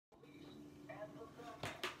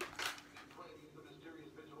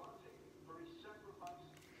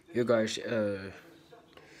You guys,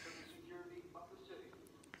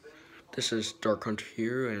 this is Dark Hunter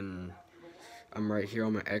here, and I'm right here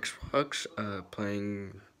on my Xbox,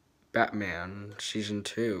 playing Batman Season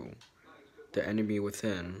 2, The Enemy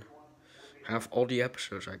Within. Have all the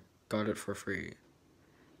episodes, I got it for free.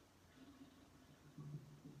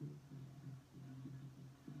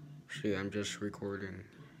 See, I'm just recording.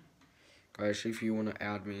 Guys, if you want to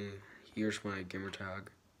add me, here's my gamer tag.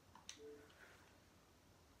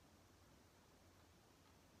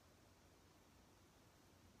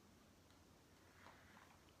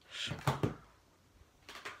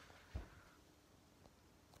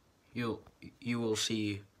 You will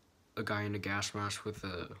see a guy in a gas mask with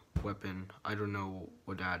a weapon. I don't know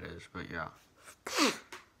what that is, but yeah.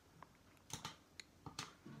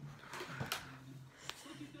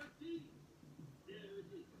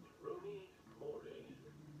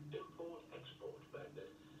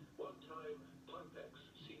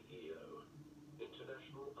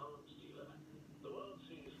 International arms dealer. The world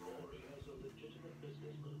sees Maury as a legitimate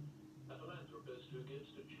businessman, a philanthropist who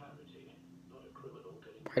gives to charity, not a criminal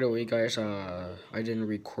getting. By the way, guys, I didn't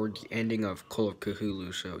record the ending of Call of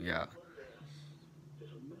Cthulhu, so yeah.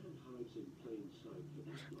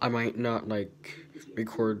 I might not like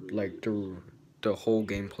record like the whole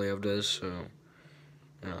gameplay of this, so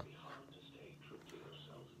yeah.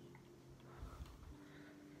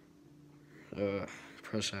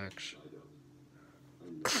 Press X.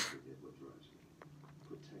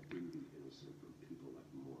 Protecting the innocent from people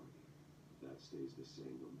like Maury. That stays the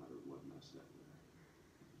same no matter what mess that wear.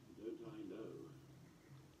 Don't I know?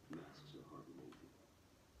 Masks are hard to make.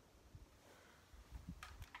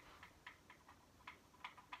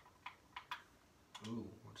 Ooh,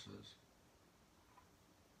 what's this?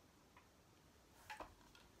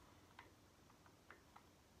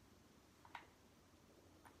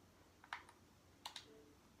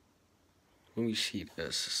 Let me see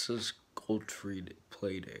this. This is Gold Tree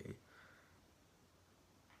Play Day.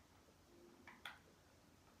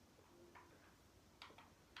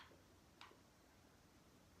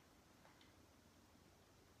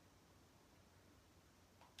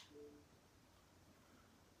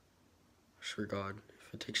 Sure God,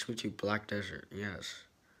 if it takes me to Black Desert, yes.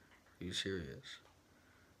 Are you serious?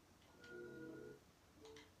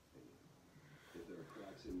 If there are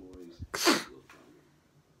cracks in Maury's, we'll find them.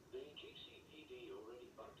 The GCPD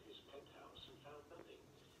already bugged his penthouse and found nothing.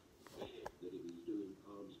 Meaning that if he's doing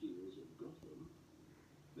arms deals in Gotham,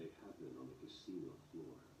 they happen on the casino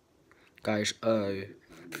floor. Guys,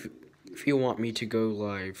 if you want me to go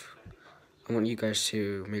live, I want you guys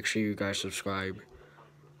to make sure you guys subscribe.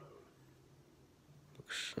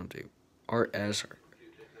 Something. RS.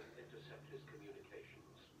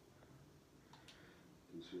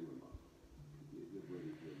 Consumer model. Could be a good way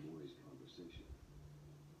to hear Maury's conversation.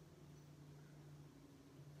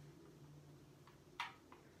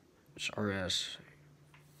 It's RS.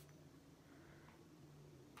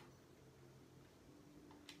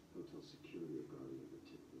 Hotel security are guarding him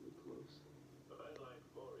particularly close. But unlike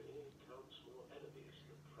Maury, counts more enemies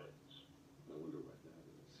than friends. I wonder what that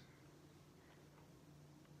is.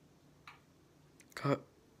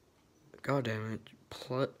 God damn it.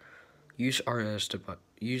 Use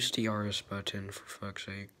use the RS button for fuck's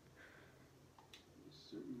sake. He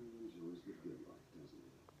certainly enjoys the good life, doesn't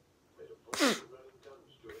he? Made a fortune running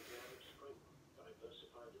guns during the Arab Spring.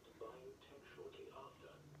 Diversified into buying tech shortly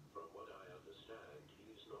after. From what I understand,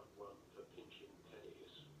 he's not one for pinching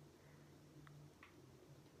pennies.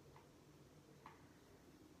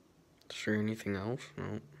 Is there anything else?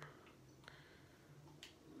 No.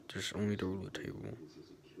 There's only the ruler table. This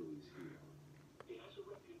is Achilles' heel. He has a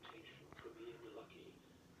reputation for being lucky.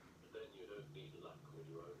 But then you don't need luck when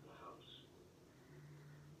you own the house.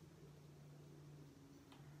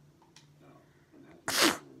 Now, I'm happy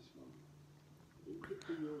to hear his phone.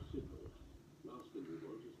 Encrypting your signal. Last thing we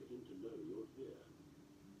want is for him to know you're here.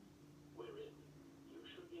 We're in. You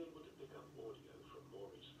should be able to pick up audio from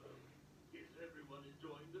Maury's phone. Is everyone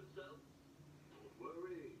enjoying themselves? Don't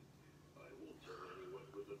worry. I won't tell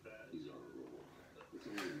anyone with a bad. He's on a roll. It's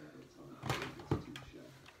only a matter of time before he gets too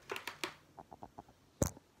shattered.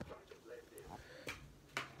 Try to blend in.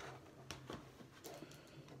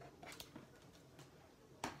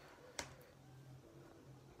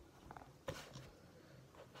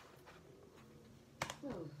 So,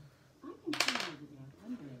 I can see over there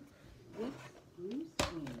wondering, what's Bruce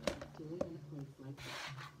Wayne doing in a place like that?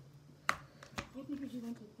 I figured you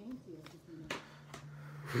went to fancier casinos.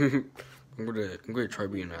 I'm gonna try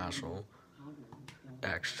being an asshole.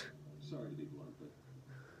 Next. Sorry to be blunt, but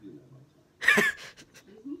you know my type.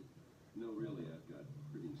 Excuse me? No, really, I've got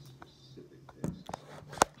pretty specific tastes.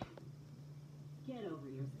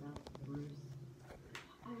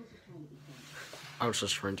 was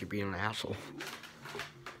just trying to be an asshole.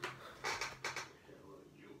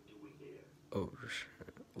 Oh,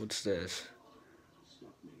 shit. What's this?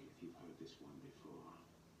 Stop me if you've heard this one before.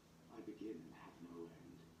 I begin and have no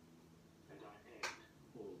end. And I end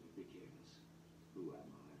all that begins. Who am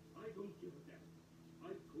I? I don't give a damn.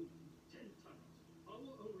 I've told you 10 times. Our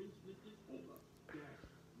arrangement is over. Dead,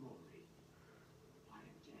 Morley. I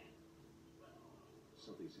am dead. Well,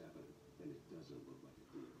 something's happened, and it doesn't look like a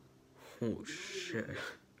deal. Oh, shit. I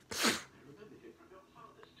remember him from your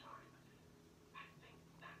father's time. I think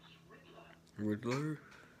that's Riddler. Riddler?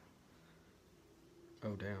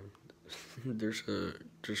 Oh, damn. There's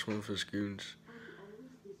one of his goons.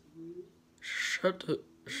 Shut up.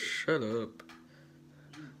 Shut up.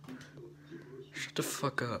 Shut the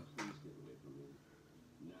fuck up.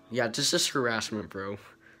 Yeah, this is harassment, bro.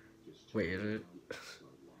 Wait, is it?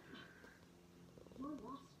 You're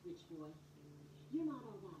lost, rich boy. You're not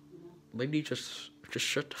all that, you know. Lady, just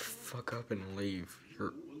shut the fuck up and leave.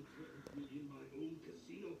 You're... One threatens me in my own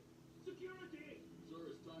casino. Security! Sir,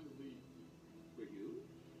 it's time to leave. For you?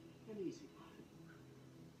 An easy one.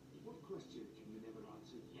 What question can you never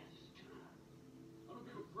answer yes to? I don't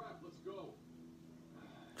give a crap. Let's go.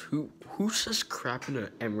 Who says crap in an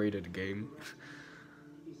M-rated game?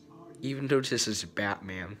 Even though this is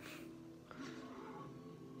Batman.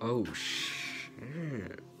 Oh,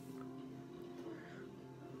 shit.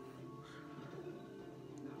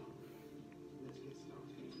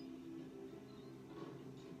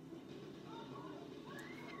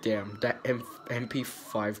 Damn, that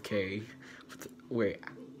MP5K. Wait,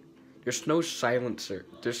 there's no silencer.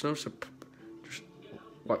 There's no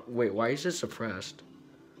wait, why is it suppressed?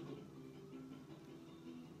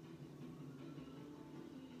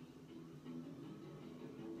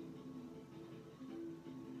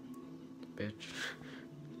 Bitch.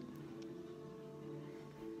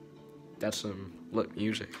 That's some lit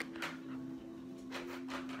music.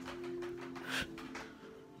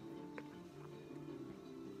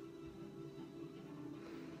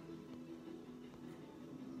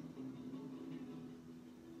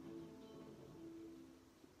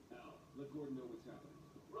 Al, let Gordon know what's happening.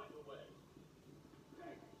 Right away.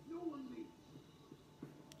 Hey, no one leaves.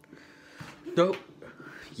 Nope.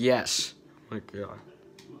 Yes. Oh my god.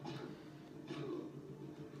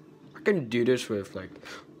 I can do this with like.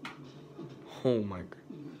 Oh my.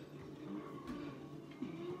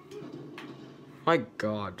 My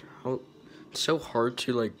god. How. It's so hard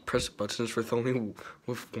to like press buttons with only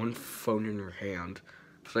with one phone in your hand.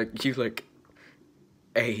 It's like you like.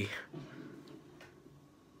 A.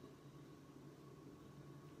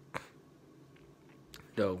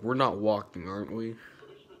 No, we're not walking, aren't we?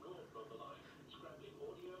 Commissioner Gordon on the line. Scrapping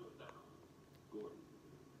audio now. Gordon.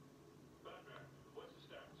 Batman, what's the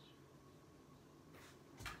status?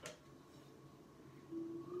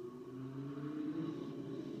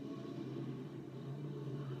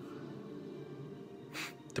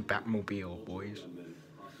 The Batmobile, boys. Men,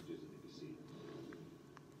 hostages in the casino.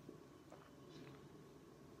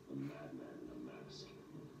 A madman in a mask.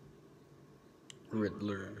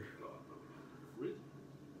 Riddler. Riddler?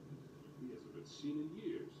 He hasn't been seen in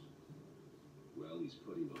years. Well, he's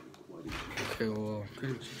putting on quite a show. Okay, well,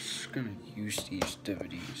 I'm just gonna use these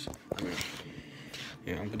DVDs. I mean,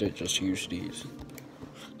 yeah, I'm gonna just use these.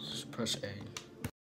 Just press A.